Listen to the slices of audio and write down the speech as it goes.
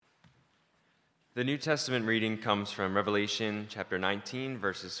The New Testament reading comes from Revelation chapter 19,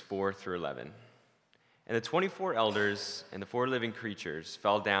 verses 4 through 11. And the 24 elders and the 4 living creatures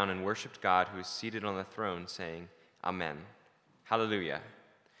fell down and worshipped God who is seated on the throne, saying, Amen. Hallelujah.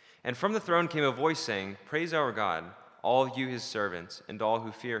 And from the throne came a voice saying, Praise our God, all you his servants, and all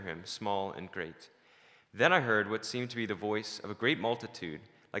who fear him, small and great. Then I heard what seemed to be the voice of a great multitude,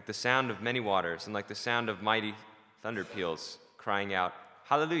 like the sound of many waters, and like the sound of mighty thunder peals, crying out,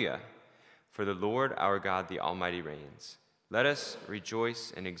 Hallelujah! For the Lord our God, the Almighty, reigns. Let us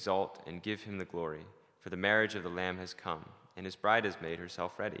rejoice and exult and give him the glory. For the marriage of the Lamb has come, and his bride has made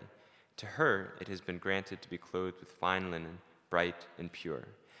herself ready. To her it has been granted to be clothed with fine linen, bright and pure.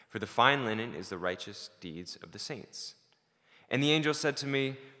 For the fine linen is the righteous deeds of the saints. And the angel said to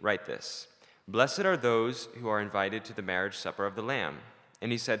me, Write this, Blessed are those who are invited to the marriage supper of the Lamb.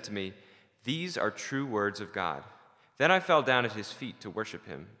 And he said to me, These are true words of God. Then I fell down at his feet to worship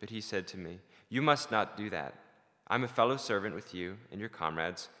him, but he said to me, You must not do that. I'm a fellow servant with you and your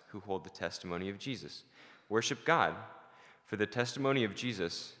comrades who hold the testimony of Jesus. Worship God, for the testimony of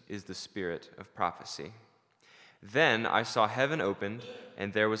Jesus is the spirit of prophecy. Then I saw heaven opened,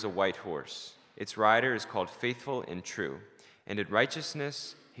 and there was a white horse. Its rider is called Faithful and True, and in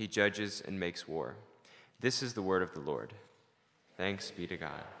righteousness he judges and makes war. This is the word of the Lord. Thanks be to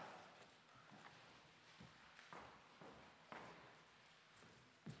God.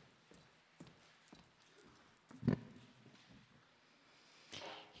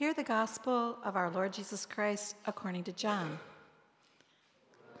 Hear the gospel of our Lord Jesus Christ according to John.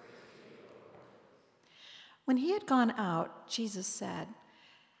 When he had gone out, Jesus said,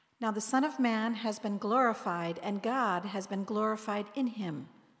 Now the Son of Man has been glorified, and God has been glorified in him.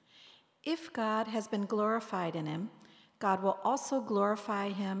 If God has been glorified in him, God will also glorify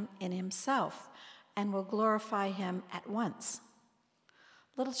him in himself, and will glorify him at once.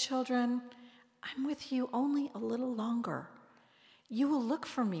 Little children, I'm with you only a little longer. You will look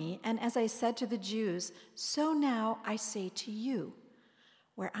for me, and as I said to the Jews, so now I say to you,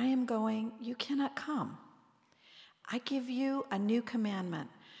 where I am going, you cannot come. I give you a new commandment,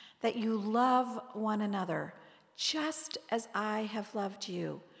 that you love one another, just as I have loved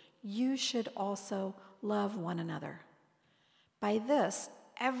you. You should also love one another. By this,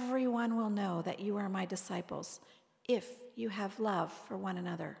 everyone will know that you are my disciples, if you have love for one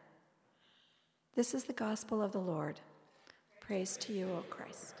another. This is the gospel of the Lord. Praise to you, O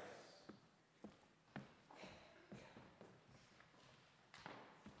Christ.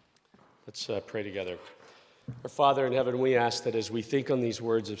 Let's pray together. Our Father in heaven, we ask that as we think on these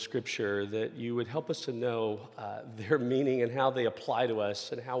words of Scripture, that you would help us to know their meaning and how they apply to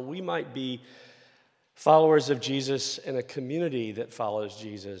us, and how we might be followers of Jesus in a community that follows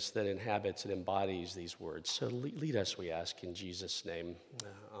Jesus, that inhabits and embodies these words. So lead us, we ask, in Jesus' name.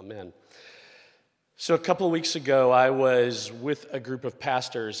 Amen. So a couple of weeks ago, I was with a group of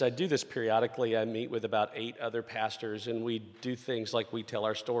pastors. I do this periodically. I meet with about 8 other pastors, and we do things like we tell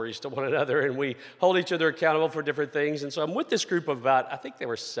our stories to one another, and we hold each other accountable for different things. And so I'm with this group of about, I think there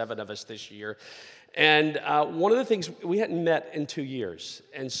were 7 of us this year. And one of the things, we hadn't met in 2 years.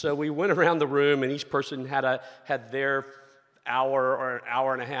 And so we went around the room, and each person had their hour or an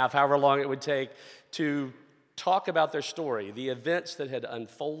hour and a half, however long it would take, to talk about their story, the events that had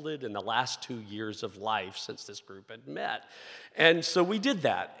unfolded in the last 2 years of life since this group had met. And so we did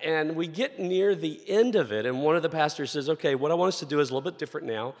that, and we get near the end of it, and one of the pastors says, okay, what I want us to do is a little bit different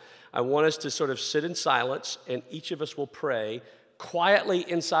now. I want us to sort of sit in silence, and each of us will pray quietly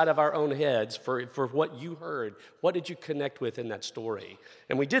inside of our own heads for what you heard. What did you connect with in that story?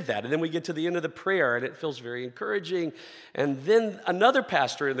 And we did that, and then we get to the end of the prayer, and it feels very encouraging. And then another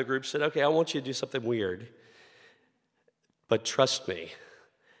pastor in the group said, okay, I want you to do something weird, but trust me.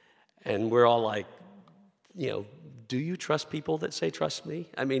 And we're all like, do you trust people that say trust me?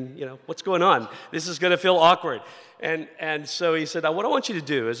 I mean, what's going on? This is going to feel awkward. And so he said, what I want you to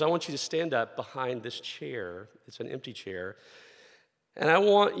do is I want you to stand up behind this chair. It's an empty chair. And I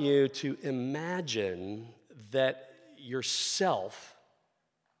want you to imagine that yourself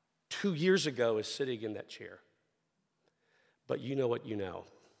 2 years ago is sitting in that chair. But you know what you know,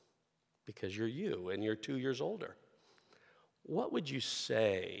 because you're you and you're 2 years older. What would you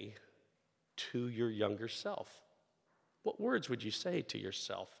say to your younger self? What words would you say to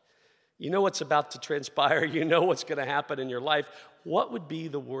yourself? You know what's about to transpire. You know what's going to happen in your life. What would be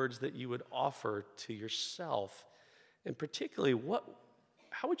the words that you would offer to yourself? And particularly,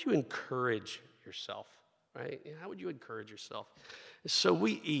 how would you encourage yourself, right? How would you encourage yourself? So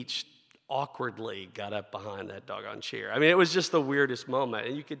we each awkwardly got up behind that doggone chair. I mean, it was just the weirdest moment.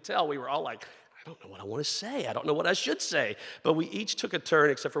 And you could tell we were all like, I don't know what I want to say. I don't know what I should say. But we each took a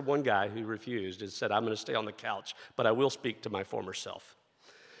turn, except for one guy who refused and said, I'm going to stay on the couch, but I will speak to my former self.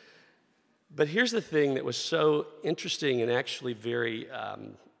 But here's the thing that was so interesting and actually very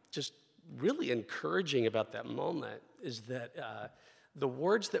just really encouraging about that moment is that the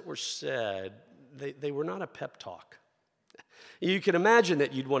words that were said, they were not a pep talk. You can imagine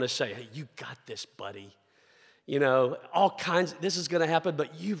that you'd want to say, hey, you got this, buddy. You know, all kinds, this is going to happen,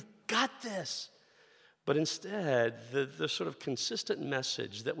 but you've got this. But instead, the sort of consistent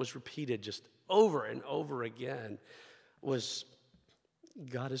message that was repeated just over and over again was,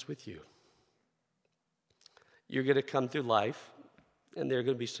 God is with you. You're going to come through life, and there are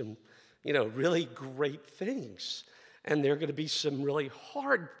going to be some, really great things. And there are going to be some really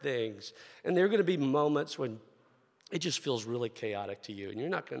hard things. And there are going to be moments when it just feels really chaotic to you, and you're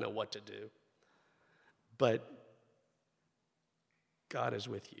not going to know what to do. But God is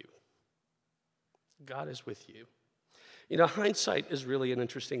with you. God is with you. Hindsight is really an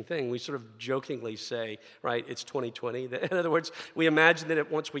interesting thing. We sort of jokingly say, right, it's 2020. In other words, we imagine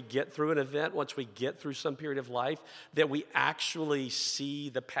that once we get through an event, once we get through some period of life, that we actually see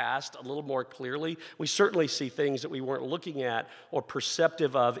the past a little more clearly. We certainly see things that we weren't looking at or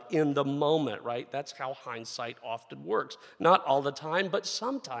perceptive of in the moment, right? That's how hindsight often works. Not all the time, but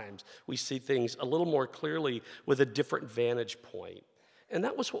sometimes we see things a little more clearly with a different vantage point. And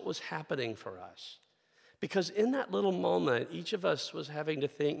that was what was happening for us. Because in that little moment, each of us was having to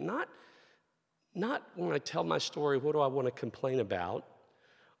think, not when I tell my story, what do I want to complain about?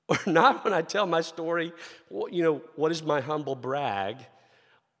 Or not when I tell my story, what is my humble brag?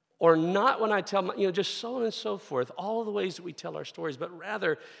 Or not when I tell my, just so on and so forth, all the ways that we tell our stories, but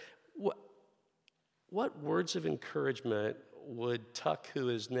rather, what words of encouragement would Tuck, who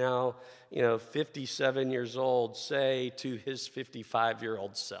is now, 57 years old, say to his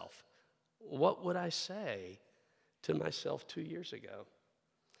 55-year-old self? What would I say to myself 2 years ago?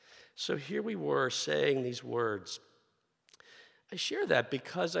 So here we were saying these words. I share that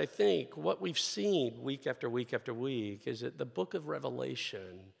because I think what we've seen week after week after week is that the book of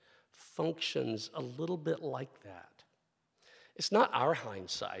Revelation functions a little bit like that. It's not our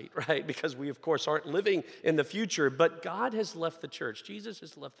hindsight, right? Because we, of course, aren't living in the future, but God has left the church. Jesus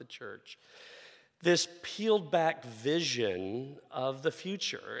has left the church. This peeled back vision of the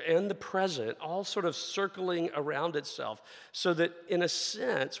future and the present, all sort of circling around itself, so that in a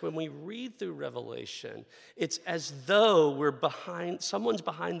sense, when we read through Revelation, it's as though someone's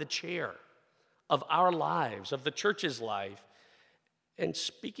behind the chair of our lives, of the church's life, and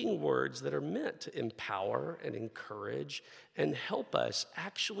speaking words that are meant to empower and encourage and help us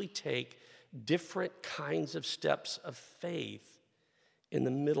actually take different kinds of steps of faith in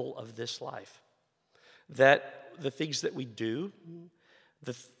the middle of this life. That the things that we do,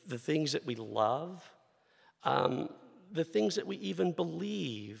 the things that we love, the things that we even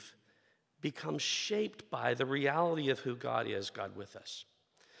believe become shaped by the reality of who God is, God with us.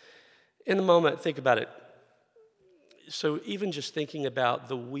 In a moment, think about it. So even just thinking about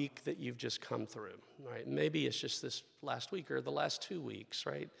the week that you've just come through, right? Maybe it's just this last week or the last 2 weeks,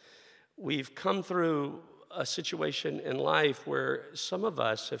 right? We've come through a situation in life where some of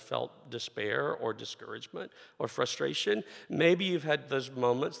us have felt despair or discouragement or frustration. Maybe you've had those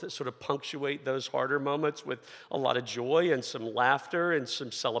moments that sort of punctuate those harder moments with a lot of joy and some laughter and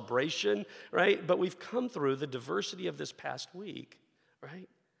some celebration, right? But we've come through the diversity of this past week, right?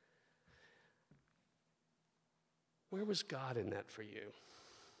 Where was God in that for you?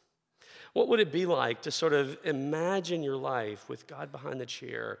 What would it be like to sort of imagine your life with God behind the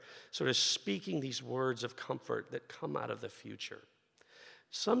chair, sort of speaking these words of comfort that come out of the future?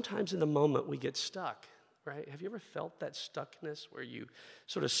 Sometimes in the moment we get stuck, right? Have you ever felt that stuckness where you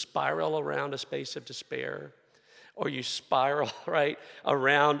sort of spiral around a space of despair? Or you spiral, right,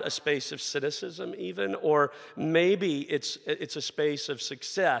 around a space of cynicism even, or maybe it's a space of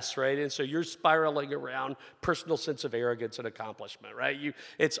success, right? And so you're spiraling around personal sense of arrogance and accomplishment, right?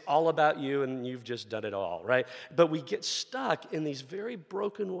 It's all about you and you've just done it all, right? But we get stuck in these very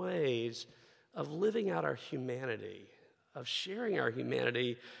broken ways of living out our humanity, of sharing our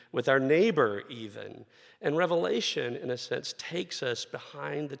humanity with our neighbor even. And Revelation, in a sense, takes us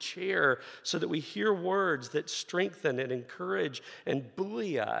behind the chair so that we hear words that strengthen and encourage and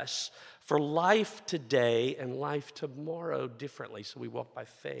buoy us for life today and life tomorrow differently, so we walk by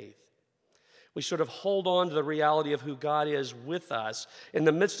faith. We sort of hold on to the reality of who God is with us in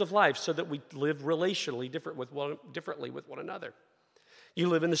the midst of life so that we live relationally differently with one another. You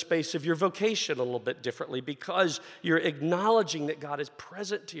live in the space of your vocation a little bit differently because you're acknowledging that God is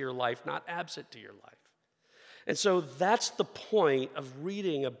present to your life, not absent to your life. And so that's the point of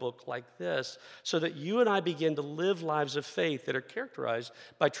reading a book like this, so that you and I begin to live lives of faith that are characterized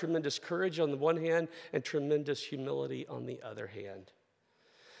by tremendous courage on the one hand and tremendous humility on the other hand.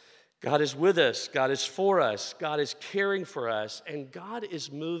 God is with us, God is for us, God is caring for us, and God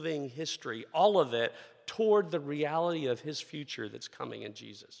is moving history, all of it, toward the reality of his future that's coming in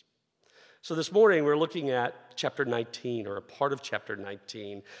Jesus. So this morning we're looking at chapter 19, or a part of chapter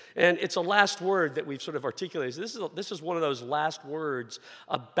 19, and it's a last word that we've sort of articulated. This is one of those last words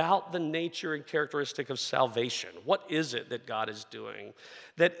about the nature and characteristic of salvation. What is it that God is doing?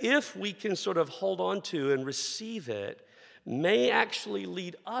 That if we can sort of hold on to and receive it, may actually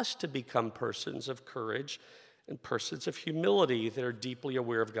lead us to become persons of courage and persons of humility that are deeply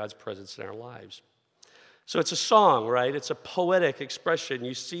aware of God's presence in our lives. So it's a song, right? It's a poetic expression.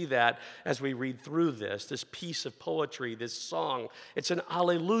 You see that as we read through this piece of poetry, this song. It's an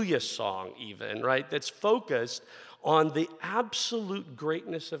Alleluia song even, right? That's focused on the absolute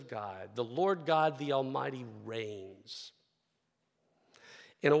greatness of God. The Lord God, the Almighty, reigns.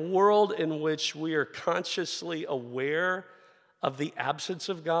 In a world in which we are consciously aware of the absence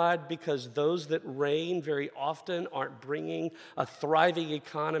of God, because those that reign very often aren't bringing a thriving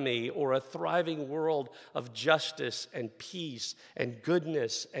economy or a thriving world of justice and peace and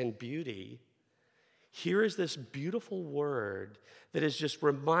goodness and beauty, here is this beautiful word that is just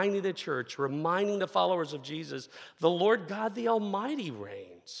reminding the church, reminding the followers of Jesus, the Lord God, the Almighty,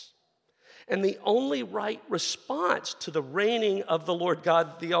 reigns. And the only right response to the reigning of the Lord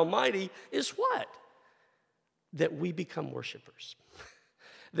God, the Almighty, is what? That we become worshipers,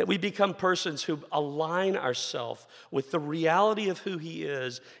 that we become persons who align ourselves with the reality of who he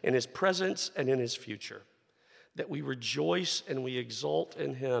is in his presence and in his future, that we rejoice and we exult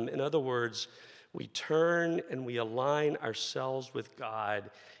in him. In other words, we turn and we align ourselves with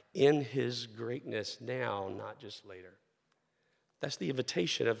God in his greatness now, not just later. That's the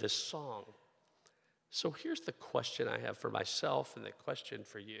invitation of this song. So here's the question I have for myself and the question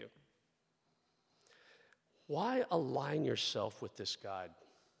for you. Why align yourself with this God?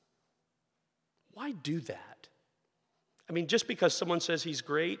 Why do that? I mean, just because someone says he's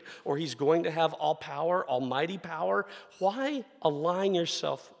great or he's going to have all power, almighty power, why align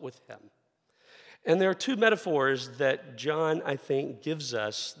yourself with him? And there are two metaphors that John, I think, gives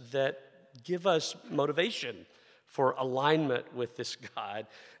us that give us motivation for alignment with this God.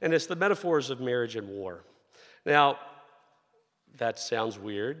 And it's the metaphors of marriage and war. Now, that sounds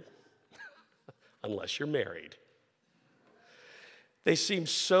weird. Unless you're married. They seem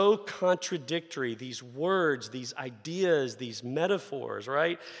so contradictory, these words, these ideas, these metaphors,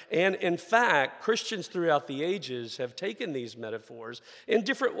 right? And in fact, Christians throughout the ages have taken these metaphors in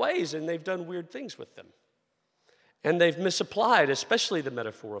different ways, and they've done weird things with them. And they've misapplied, especially the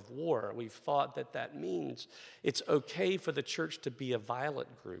metaphor of war. We've thought that that means it's okay for the church to be a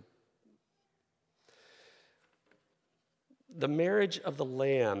violent group. The marriage of the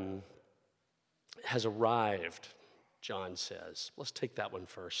Lamb has arrived, John says. Let's take that one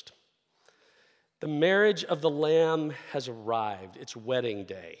first. The marriage of the Lamb has arrived. It's wedding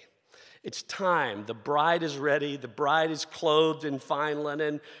day. It's time. The bride is ready. The bride is clothed in fine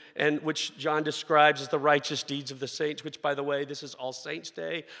linen, and which John describes as the righteous deeds of the saints, which, by the way, this is All Saints'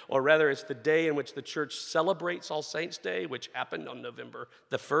 Day, or rather it's the day in which the church celebrates All Saints' Day, which happened on November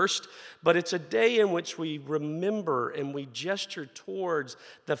the 1st. But it's a day in which we remember and we gesture towards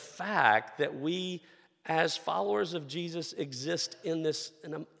the fact that we, as followers of Jesus, exist in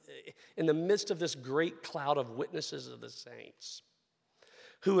the midst of this great cloud of witnesses of the saints,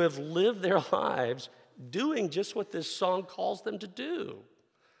 who have lived their lives doing just what this song calls them to do,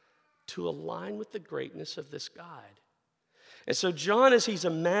 to align with the greatness of this God. And so John, as he's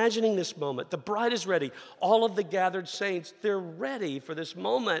imagining this moment, the bride is ready. All of the gathered saints, they're ready for this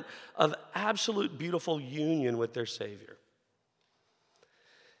moment of absolute beautiful union with their Savior.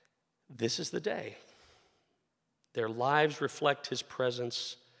 This is the day. Their lives reflect his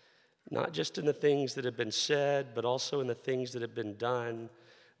presence, not just in the things that have been said, but also in the things that have been done.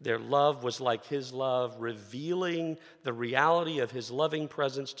 Their love was like his love, revealing the reality of his loving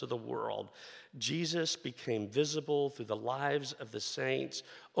presence to the world. Jesus became visible through the lives of the saints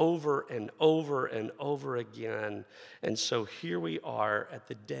over and over and over again. And so here we are at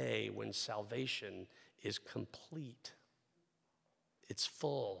the day when salvation is complete. It's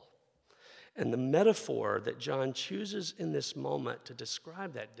full. And the metaphor that John chooses in this moment to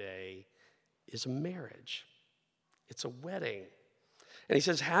describe that day is a marriage. It's a wedding. And he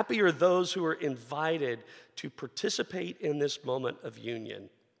says, happy are those who are invited to participate in this moment of union.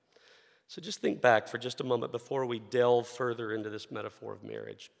 So just think back for just a moment before we delve further into this metaphor of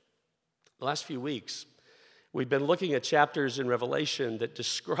marriage. The last few weeks, We've been looking at chapters in Revelation that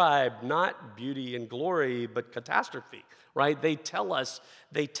describe not beauty and glory, but catastrophe, right? They tell us,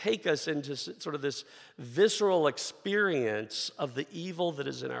 they take us into sort of this visceral experience of the evil that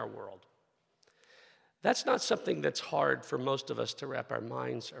is in our world. That's not something that's hard for most of us to wrap our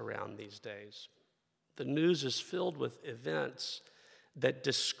minds around these days. The news is filled with events that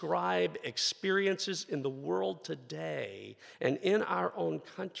describe experiences in the world today and in our own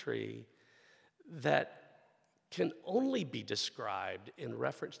country that can only be described in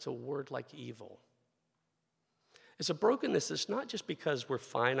reference to a word like evil. It's a brokenness that's not just because we're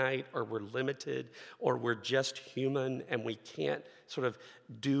finite or we're limited or we're just human and we can't sort of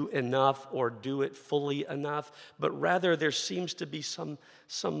do enough or do it fully enough, but rather there seems to be some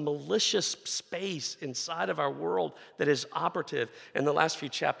malicious space inside of our world that is operative. And the last few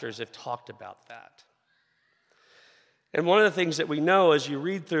chapters have talked about that. And one of the things that we know as you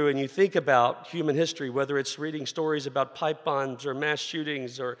read through and you think about human history, whether it's reading stories about pipe bombs or mass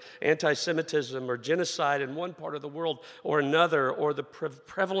shootings or anti-Semitism or genocide in one part of the world or another, or the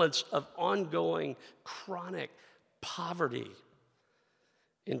prevalence of ongoing chronic poverty,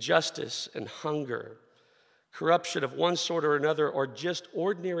 injustice and hunger, corruption of one sort or another, or just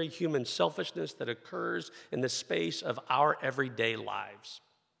ordinary human selfishness that occurs in the space of our everyday lives.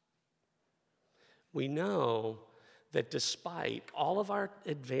 We know that despite all of our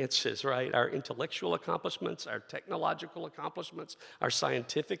advances, right, our intellectual accomplishments, our technological accomplishments, our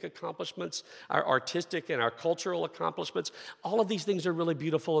scientific accomplishments, our artistic and our cultural accomplishments, all of these things are really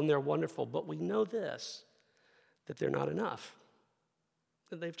beautiful and they're wonderful, but we know this, that they're not enough.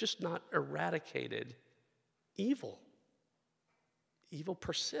 That they've just not eradicated evil. Evil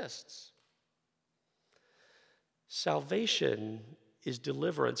persists. Salvation is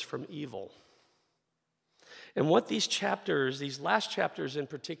deliverance from evil. And what these chapters, these last chapters in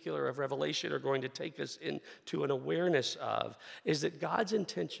particular of Revelation, are going to take us into an awareness of is that God's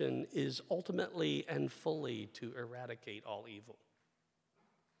intention is ultimately and fully to eradicate all evil.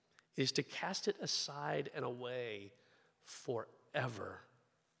 It is to cast it aside and away forever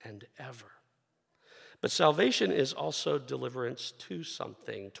and ever. But salvation is also deliverance to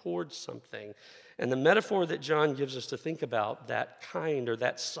something, towards something. And the metaphor that John gives us to think about that kind or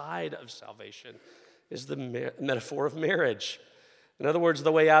that side of salvation is the metaphor of marriage. In other words,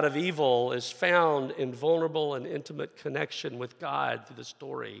 the way out of evil is found in vulnerable and intimate connection with God through the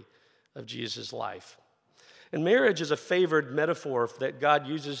story of Jesus' life. And marriage is a favored metaphor that God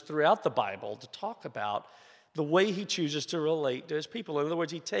uses throughout the Bible to talk about the way he chooses to relate to his people. In other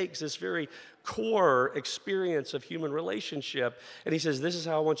words, he takes this very core experience of human relationship and he says, this is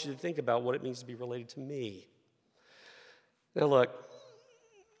how I want you to think about what it means to be related to me. Now look,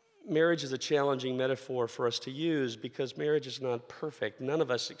 marriage is a challenging metaphor for us to use because marriage is not perfect. None of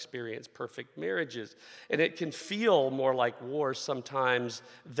us experience perfect marriages. And it can feel more like war sometimes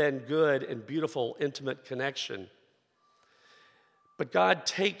than good and beautiful, intimate connection. But God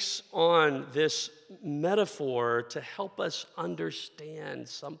takes on this metaphor to help us understand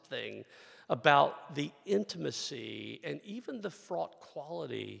something about the intimacy and even the fraught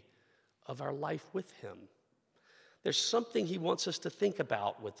quality of our life with him. There's something he wants us to think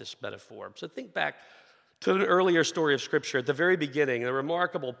about with this metaphor. So think back to an earlier story of Scripture at the very beginning, a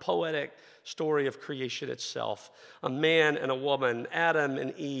remarkable poetic story of creation itself. A man and a woman, Adam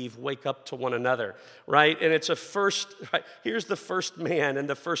and Eve, wake up to one another, right? And it's right? Here's the first man and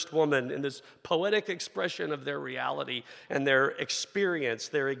the first woman in this poetic expression of their reality and their experience,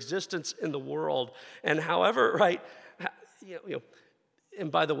 their existence in the world. And however, right, and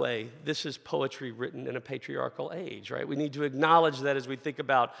by the way, this is poetry written in a patriarchal age, right? We need to acknowledge that as we think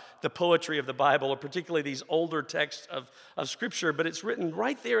about the poetry of the Bible, or particularly these older texts of Scripture, but it's written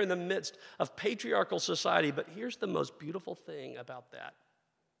right there in the midst of patriarchal society. But here's the most beautiful thing about that,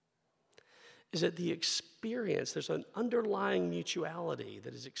 is that the experience, there's an underlying mutuality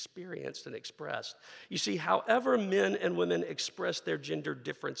that is experienced and expressed. You see, however men and women express their gender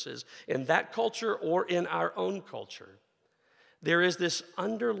differences in that culture or in our own culture, there is this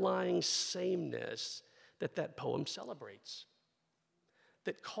underlying sameness that poem celebrates,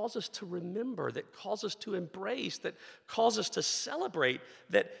 that calls us to remember, that calls us to embrace, that calls us to celebrate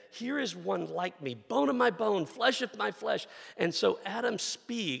that here is one like me, bone of my bone, flesh of my flesh. And so Adam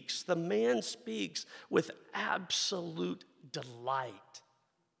speaks, the man speaks with absolute delight.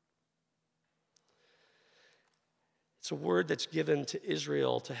 It's a word that's given to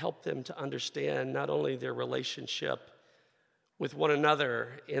Israel to help them to understand not only their relationship with one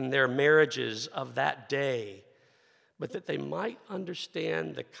another in their marriages of that day, but that they might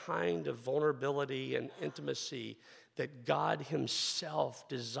understand the kind of vulnerability and intimacy that God himself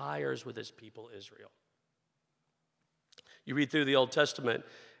desires with his people Israel. You read through the Old Testament,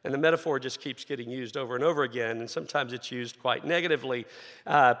 and the metaphor just keeps getting used over and over again, and sometimes it's used quite negatively,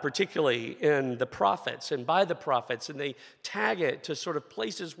 particularly in the prophets and by the prophets, and they tag it to sort of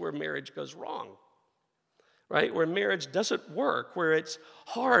places where marriage goes wrong, right? Where marriage doesn't work, where it's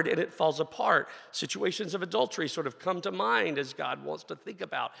hard and it falls apart. Situations of adultery sort of come to mind as God wants to think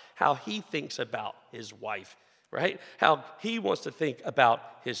about how he thinks about his wife, right? How he wants to think about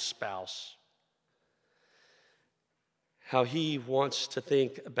his spouse. How he wants to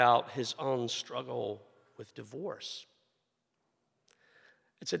think about his own struggle with divorce.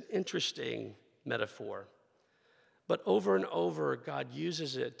 It's an interesting metaphor, but over and over, God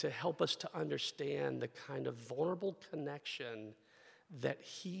uses it to help us to understand the kind of vulnerable connection that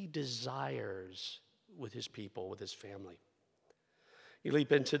he desires with his people, with his family. You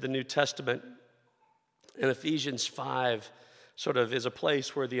leap into the New Testament, and Ephesians 5 sort of is a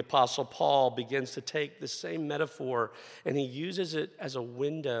place where the Apostle Paul begins to take the same metaphor and he uses it as a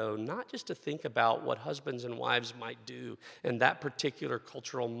window, not just to think about what husbands and wives might do in that particular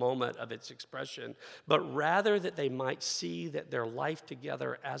cultural moment of its expression, but rather that they might see that their life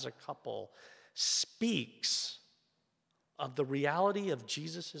together as a couple speaks of the reality of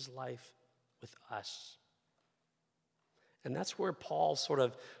Jesus' life with us. And that's where Paul sort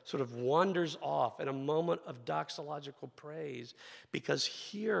of wanders off in a moment of doxological praise, because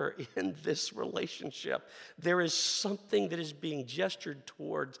here in this relationship, there is something that is being gestured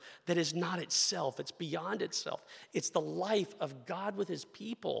towards that is not itself. It's beyond itself. It's the life of God with his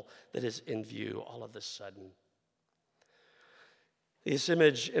people that is in view all of a sudden. This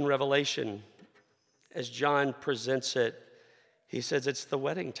image in Revelation, as John presents it, he says it's the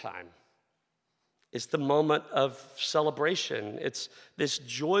wedding time. It's the moment of celebration. It's this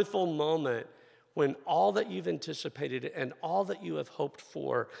joyful moment when all that you've anticipated and all that you have hoped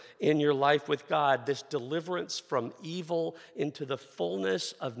for in your life with God, this deliverance from evil into the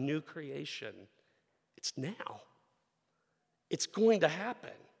fullness of new creation, it's now. It's going to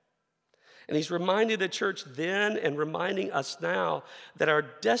happen. And he's reminding the church then and reminding us now that our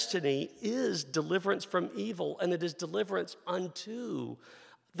destiny is deliverance from evil, and it is deliverance unto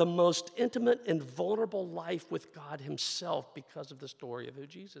the most intimate and vulnerable life with God himself because of the story of who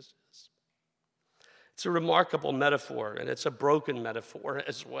Jesus is. It's a remarkable metaphor, and it's a broken metaphor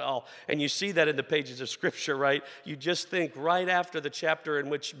as well. And you see that in the pages of Scripture, right? You just think right after the chapter in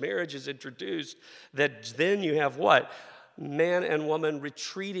which marriage is introduced, that then you have what? Man and woman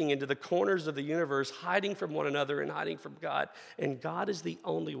retreating into the corners of the universe, hiding from one another and hiding from God. And God is the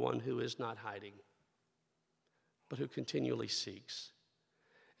only one who is not hiding, but who continually seeks.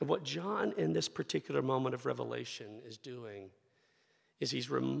 And what John, in this particular moment of revelation, is doing is he's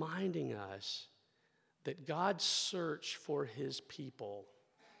reminding us that God's search for his people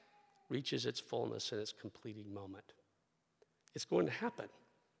reaches its fullness in its completing moment. It's going to happen.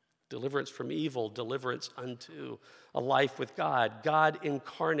 Deliverance from evil, deliverance unto a life with God. God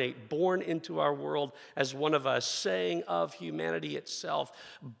incarnate, born into our world as one of us, saying of humanity itself,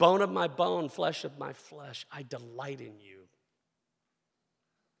 bone of my bone, flesh of my flesh, I delight in you.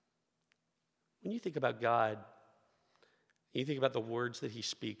 When you think about God, you think about the words that he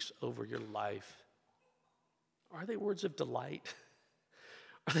speaks over your life, are they words of delight?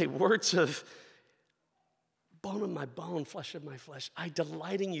 Are they words of bone of my bone, flesh of my flesh? I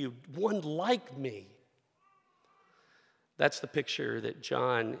delight in you, one like me. That's the picture that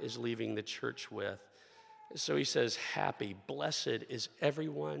John is leaving the church with. So he says, happy, blessed is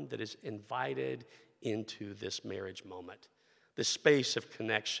everyone that is invited into this marriage moment, this space of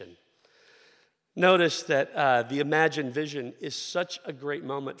connection. Notice that the imagined vision is such a great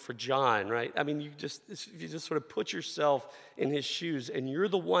moment for John, right? I mean, you just sort of put yourself in his shoes, and you're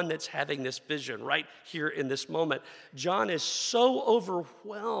the one that's having this vision right here in this moment. John is so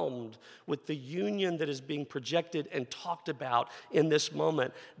overwhelmed with the union that is being projected and talked about in this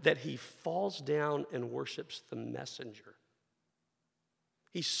moment that he falls down and worships the messenger.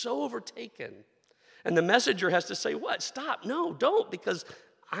 He's so overtaken. And the messenger has to say, what? Stop. No, don't, because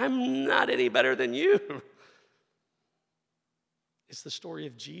I'm not any better than you. It's the story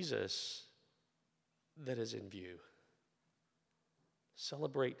of Jesus that is in view.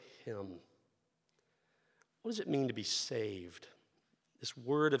 Celebrate him. What does it mean to be saved? This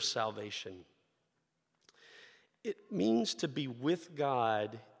word of salvation. It means to be with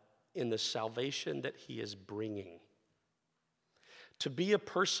God in the salvation that he is bringing. To be a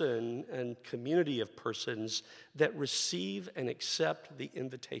person and community of persons that receive and accept the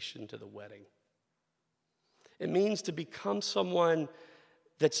invitation to the wedding. It means to become someone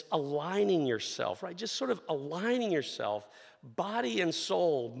that's aligning yourself, right? Just sort of aligning yourself, body and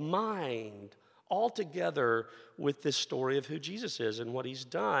soul, mind, all together with this story of who Jesus is and what he's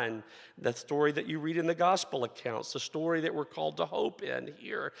done, the story that you read in the gospel accounts, the story that we're called to hope in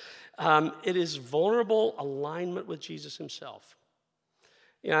here. It is vulnerable alignment with Jesus himself.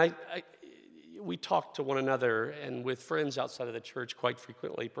 You know, we talk to one another and with friends outside of the church quite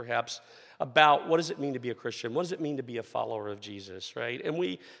frequently, perhaps, about what does it mean to be a Christian? What does it mean to be a follower of Jesus, right? And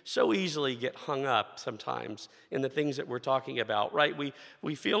we so easily get hung up sometimes in the things that we're talking about, right?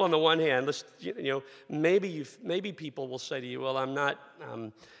 We feel on the one hand, maybe people will say to you, well, I'm not,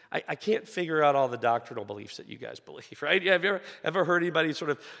 I can't figure out all the doctrinal beliefs that you guys believe, right? Have you ever heard anybody sort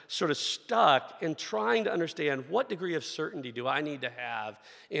of stuck in trying to understand what degree of certainty do I need to have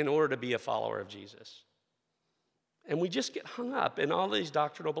in order to be a follower of Jesus? And we just get hung up in all these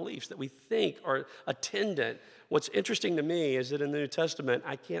doctrinal beliefs that we think are attendant. What's interesting to me is that in the New Testament,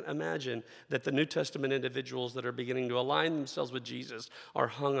 I can't imagine that the New Testament individuals that are beginning to align themselves with Jesus are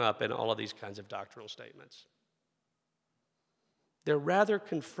hung up in all of these kinds of doctrinal statements. They're rather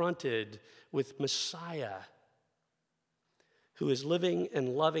confronted with Messiah, who is living and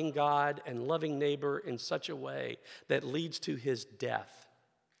loving God and loving neighbor in such a way that leads to his death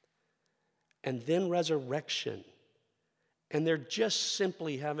and then resurrection. And they're just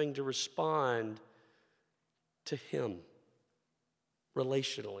simply having to respond to him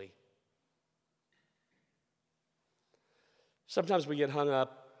relationally. Sometimes we get hung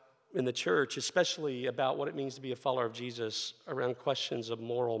up in the church, especially about what it means to be a follower of Jesus, around questions of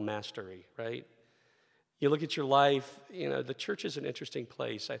moral mastery, right? You look at your life, the church is an interesting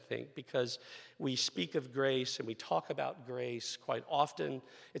place, I think, because we speak of grace and we talk about grace quite often.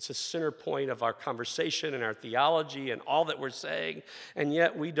 It's a center point of our conversation and our theology and all that we're saying, and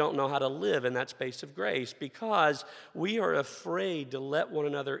yet we don't know how to live in that space of grace because we are afraid to let one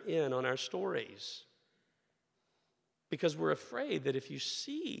another in on our stories. Because we're afraid that if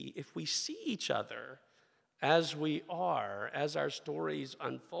we see each other as we are, as our stories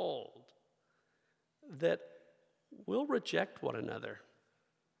unfold, that we'll reject one another.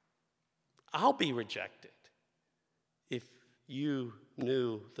 I'll be rejected if you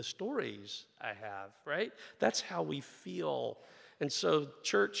knew the stories I have, right? That's how we feel. And so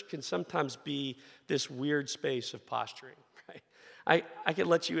church can sometimes be this weird space of posturing, right? I can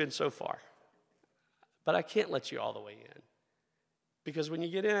let you in so far, but I can't let you all the way in. Because when you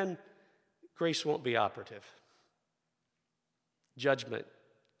get in, grace won't be operative. Judgment,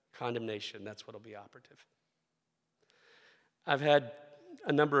 condemnation, that's what will be operative. I've had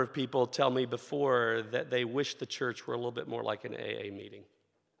a number of people tell me before that they wish the church were a little bit more like an AA meeting.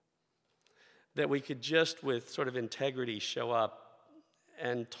 That we could just, with sort of integrity, show up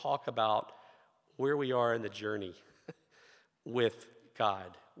and talk about where we are in the journey with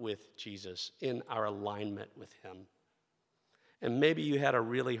God, with Jesus, in our alignment with him. And maybe you had a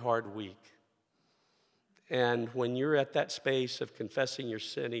really hard week. And when you're at that space of confessing your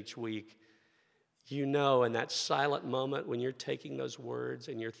sin each week, in that silent moment when you're taking those words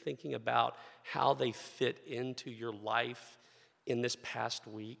and you're thinking about how they fit into your life in this past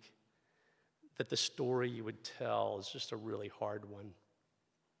week, that the story you would tell is just a really hard one.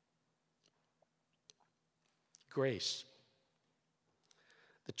 Grace.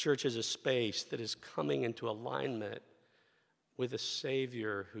 The church is a space that is coming into alignment with a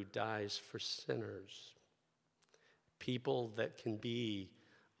Savior who dies for sinners. People that can be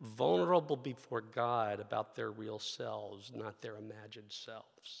vulnerable before God about their real selves, not their imagined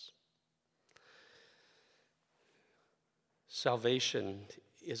selves. Salvation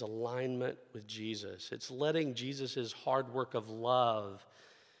is alignment with Jesus. It's letting Jesus' hard work of love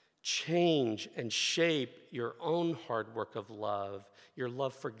change and shape your own hard work of love, your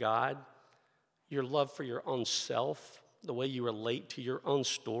love for God, your love for your own self, the way you relate to your own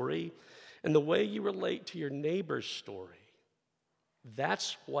story, and the way you relate to your neighbor's story.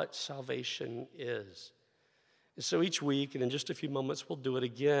 That's what salvation is. And so each week, and in just a few moments, we'll do it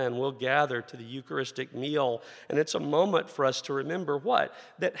again. We'll gather to the Eucharistic meal, and it's a moment for us to remember what?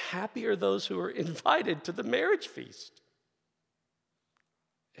 That happy are those who are invited to the marriage feast.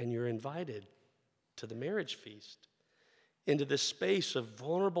 And you're invited to the marriage feast, into this space of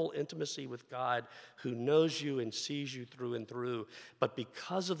vulnerable intimacy with God who knows you and sees you through and through, but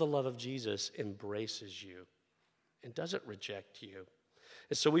because of the love of Jesus, embraces you and doesn't reject you.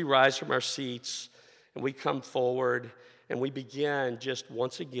 And so we rise from our seats and we come forward and we begin just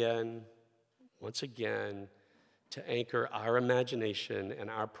once again, to anchor our imagination and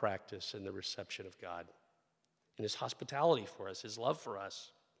our practice in the reception of God and his hospitality for us, his love for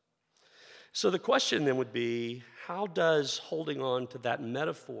us. So the question then would be, how does holding on to that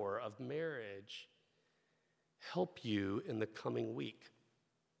metaphor of marriage help you in the coming week?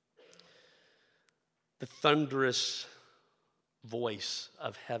 the thunderous voice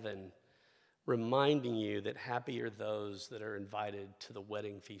of heaven reminding you that happy are those that are invited to the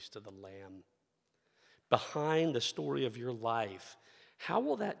wedding feast of the Lamb. Behind the story of your life, how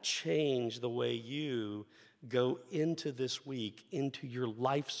will that change the way you go into this week, into your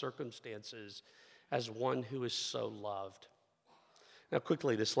life circumstances as one who is so loved? Now,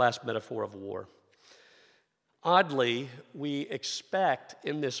 quickly, this last metaphor of war. Oddly, we expect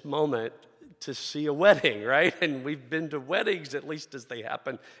in this moment to see a wedding, right? And we've been to weddings, at least as they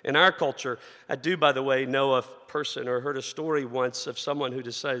happen in our culture. I do, by the way, know a person or heard a story once of someone who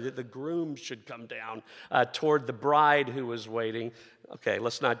decided that the groom should come down toward the bride who was waiting. Okay,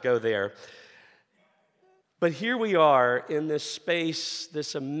 let's not go there. But here we are in this space,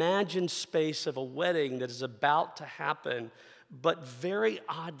 this imagined space of a wedding that is about to happen. But very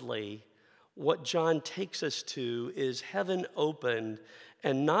oddly, what John takes us to is heaven opened,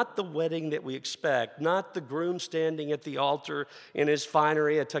 and not the wedding that we expect, not the groom standing at the altar in his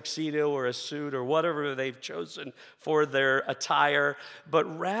finery, a tuxedo or a suit or whatever they've chosen for their attire,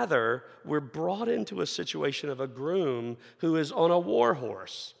 but rather we're brought into a situation of a groom who is on a war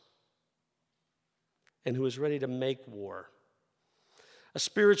horse and who is ready to make war. A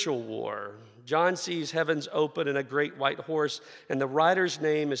spiritual war. John sees heavens open and a great white horse, and the rider's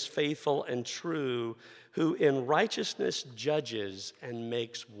name is Faithful and True, who in righteousness judges and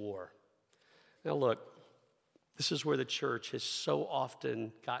makes war. Now look, this is where the church has so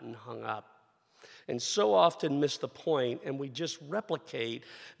often gotten hung up and so often missed the point, and we just replicate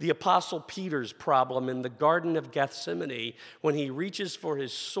the Apostle Peter's problem in the Garden of Gethsemane when he reaches for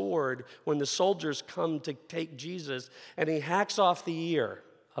his sword when the soldiers come to take Jesus, and he hacks off the ear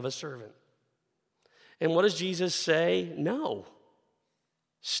of a servant. And what does Jesus say? No.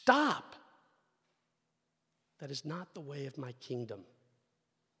 Stop. That is not the way of my kingdom.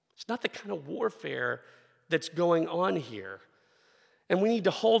 It's not the kind of warfare that's going on here. And we need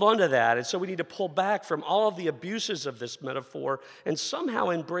to hold on to that. And so we need to pull back from all of the abuses of this metaphor and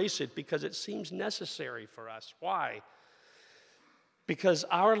somehow embrace it because it seems necessary for us. Why? Because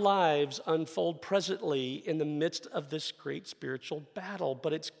our lives unfold presently in the midst of this great spiritual battle,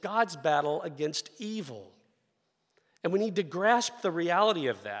 but it's God's battle against evil. And we need to grasp the reality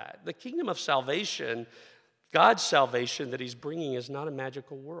of that. The kingdom of salvation, God's salvation that he's bringing, is not a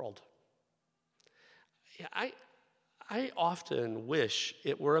magical world. I often wish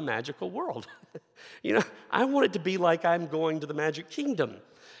it were a magical world. I want it to be like I'm going to the Magic Kingdom.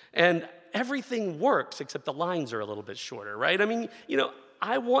 And everything works except the lines are a little bit shorter, right?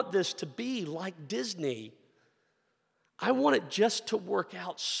 I want this to be like Disney. I want it just to work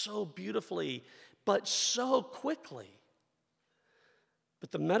out so beautifully, but so quickly.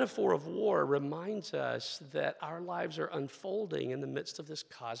 But the metaphor of war reminds us that our lives are unfolding in the midst of this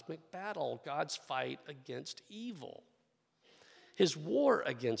cosmic battle, God's fight against evil, his war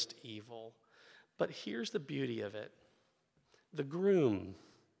against evil. But here's the beauty of it. The groom,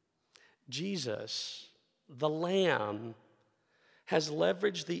 Jesus, the Lamb, has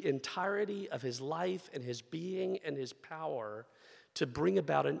leveraged the entirety of his life and his being and his power to bring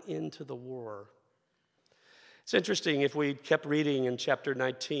about an end to the war. It's interesting, if we kept reading in chapter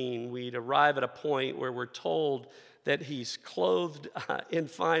 19, we'd arrive at a point where we're told that he's clothed in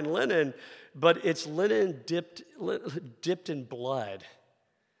fine linen, but it's linen dipped in blood.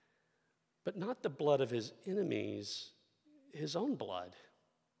 But not the blood of his enemies, his own blood.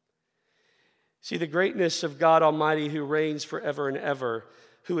 See, the greatness of God Almighty, who reigns forever and ever,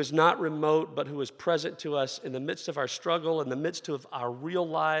 who is not remote, but who is present to us in the midst of our struggle, in the midst of our real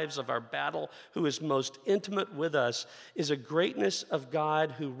lives, of our battle, who is most intimate with us, is a greatness of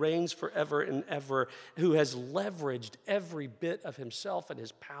God who reigns forever and ever, who has leveraged every bit of himself and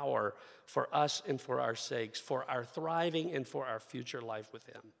his power for us and for our sakes, for our thriving and for our future life with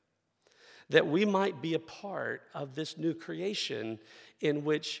him. That we might be a part of this new creation in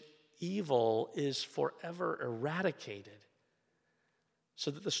which evil is forever eradicated, so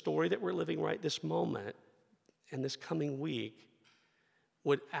that the story that we're living right this moment and this coming week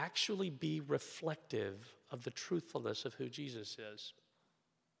would actually be reflective of the truthfulness of who Jesus is.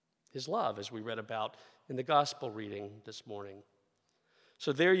 His love, as we read about in the gospel reading this morning.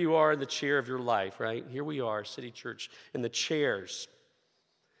 So there you are in the chair of your life, right? Here we are, City Church, in the chairs.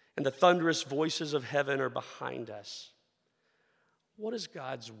 And the thunderous voices of heaven are behind us. What does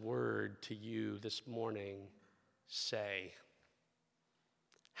God's word to you this morning say?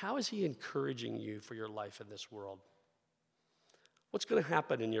 How is he encouraging you for your life in this world? What's going to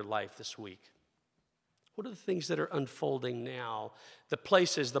happen in your life this week? What are the things that are unfolding now? The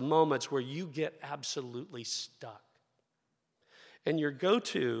places, the moments where you get absolutely stuck. And your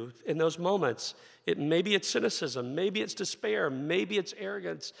go-to in those moments, maybe it's cynicism, maybe it's despair, maybe it's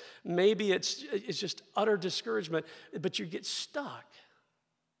arrogance, maybe it's just utter discouragement, but you get stuck.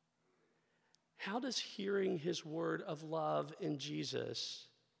 How does hearing his word of love in Jesus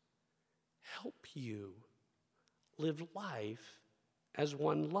help you live life as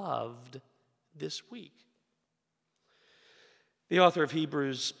one loved this week? The author of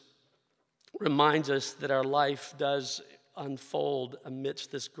Hebrews reminds us that our life does unfold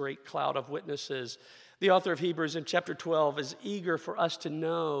amidst this great cloud of witnesses. The author of Hebrews in chapter 12 is eager for us to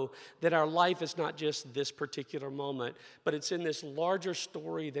know that our life is not just this particular moment, but it's in this larger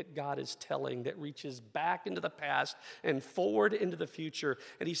story that God is telling that reaches back into the past and forward into the future.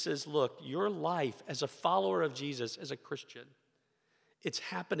 And he says, look, your life as a follower of Jesus, as a Christian, it's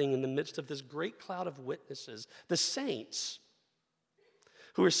happening in the midst of this great cloud of witnesses, the saints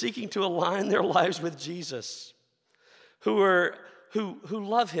who are seeking to align their lives with Jesus, who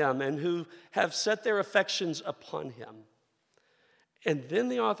love him and who have set their affections upon him. And then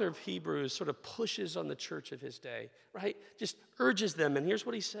the author of Hebrews sort of pushes on the church of his day, right? Just urges them. And here's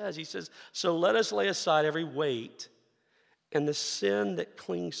what he says. He says, so let us lay aside every weight and the sin that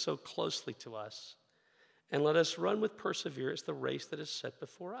clings so closely to us, and let us run with perseverance the race that is set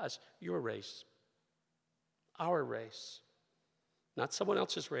before us. Your race, our race. Not someone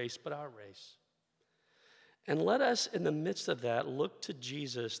else's race, but our race. And let us, in the midst of that, look to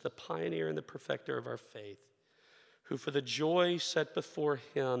Jesus, the pioneer and the perfecter of our faith, who for the joy set before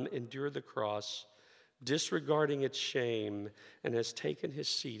him endured the cross, disregarding its shame, and has taken his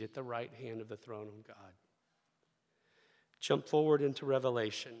seat at the right hand of the throne of God. Jump forward into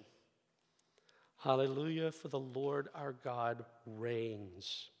Revelation. Hallelujah, for the Lord our God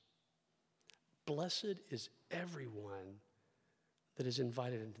reigns. Blessed is everyone that is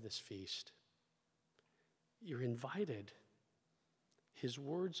invited into this feast. You're invited. His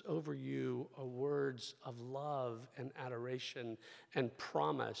words over you are words of love and adoration and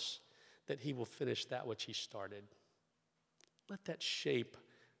promise that he will finish that which he started. Let that shape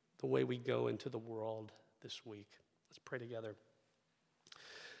the way we go into the world this week. Let's pray together.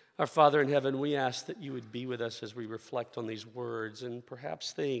 Our Father in heaven, we ask that you would be with us as we reflect on these words and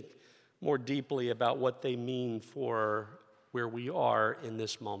perhaps think more deeply about what they mean for where we are in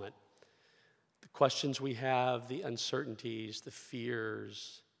this moment. The questions we have, the uncertainties, the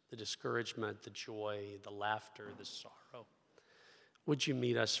fears, the discouragement, the joy, the laughter, the sorrow. Would you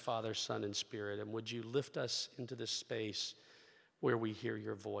meet us, Father, Son, and Spirit, and would you lift us into this space where we hear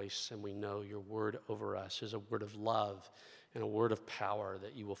your voice and we know your word over us is a word of love and a word of power,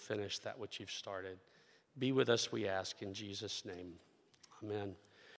 that you will finish that which you've started. Be with us, we ask, in Jesus' name. Amen.